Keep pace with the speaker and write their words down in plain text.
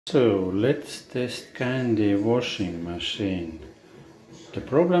So let's test candy washing machine. The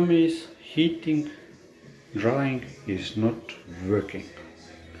problem is heating, drying is not working.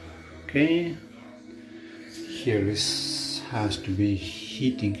 Okay, here has to be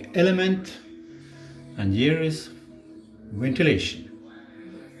heating element and here is ventilation.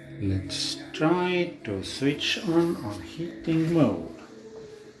 Let's try to switch on heating mode.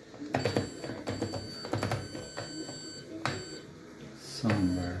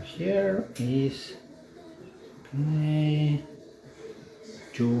 Somewhere here is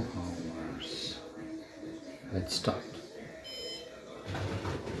 2 hours. Let's start.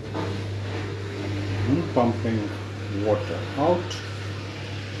 Pumping water out.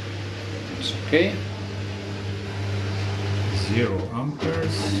 It's okay. 0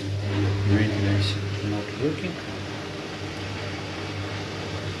 amperes. Ventilation not working.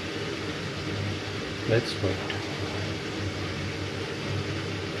 Let's wait.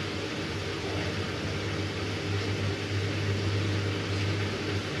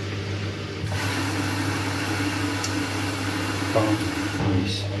 Pump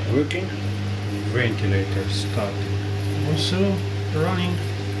is working, ventilator started also running,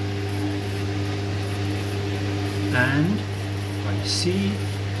 and I see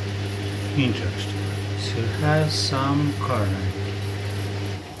interesting, still has some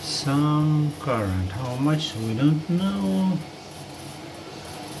current, how much we don't know,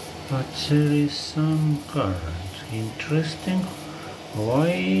 but there is some current. Interesting.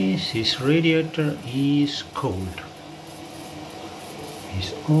 Why this radiator is cold?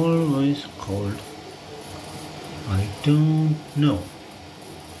 Is always cold. I don't know.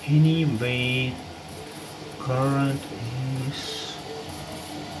 Anyway, current is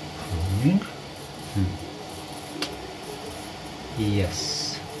flowing.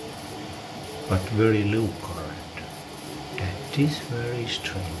 Yes, but very low current. That is very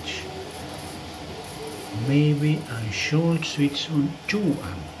strange. Maybe I should switch on 2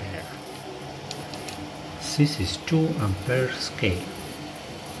 ampere. This is 2 ampere scale.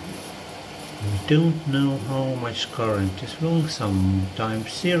 We don't know how much current is flowing,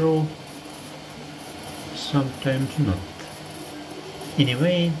 sometimes 0, sometimes not.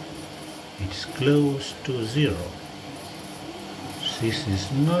 Anyway, it's close to 0. This is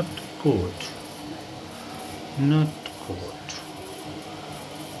not good. Not good.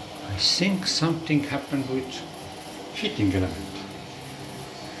 I think something happened with heating element.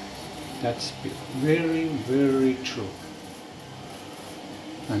 That's very, very true.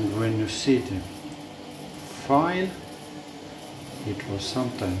 And when you see the file, it was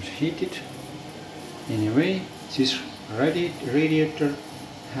sometimes heated. Anyway, this radiator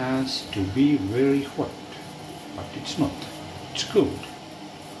has to be very hot, but it's not. It's cold.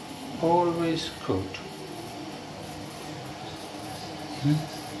 Always cold.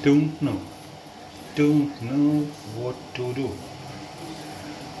 Don't know what to do.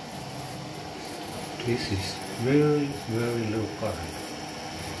 This is very, very low current.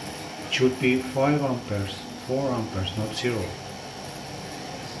 It should be 5 amperes, 4 amperes, not 0.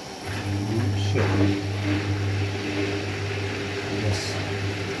 Yes,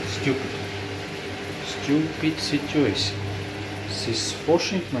 stupid situation. This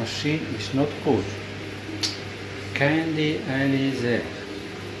washing machine is not good. Candy Alisee.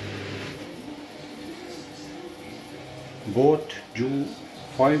 Bought you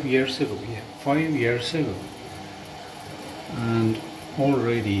 5 years ago. Yeah, 5 years ago. And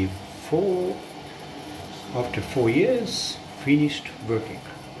already after 4 years finished working.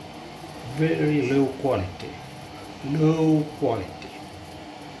 Very low quality.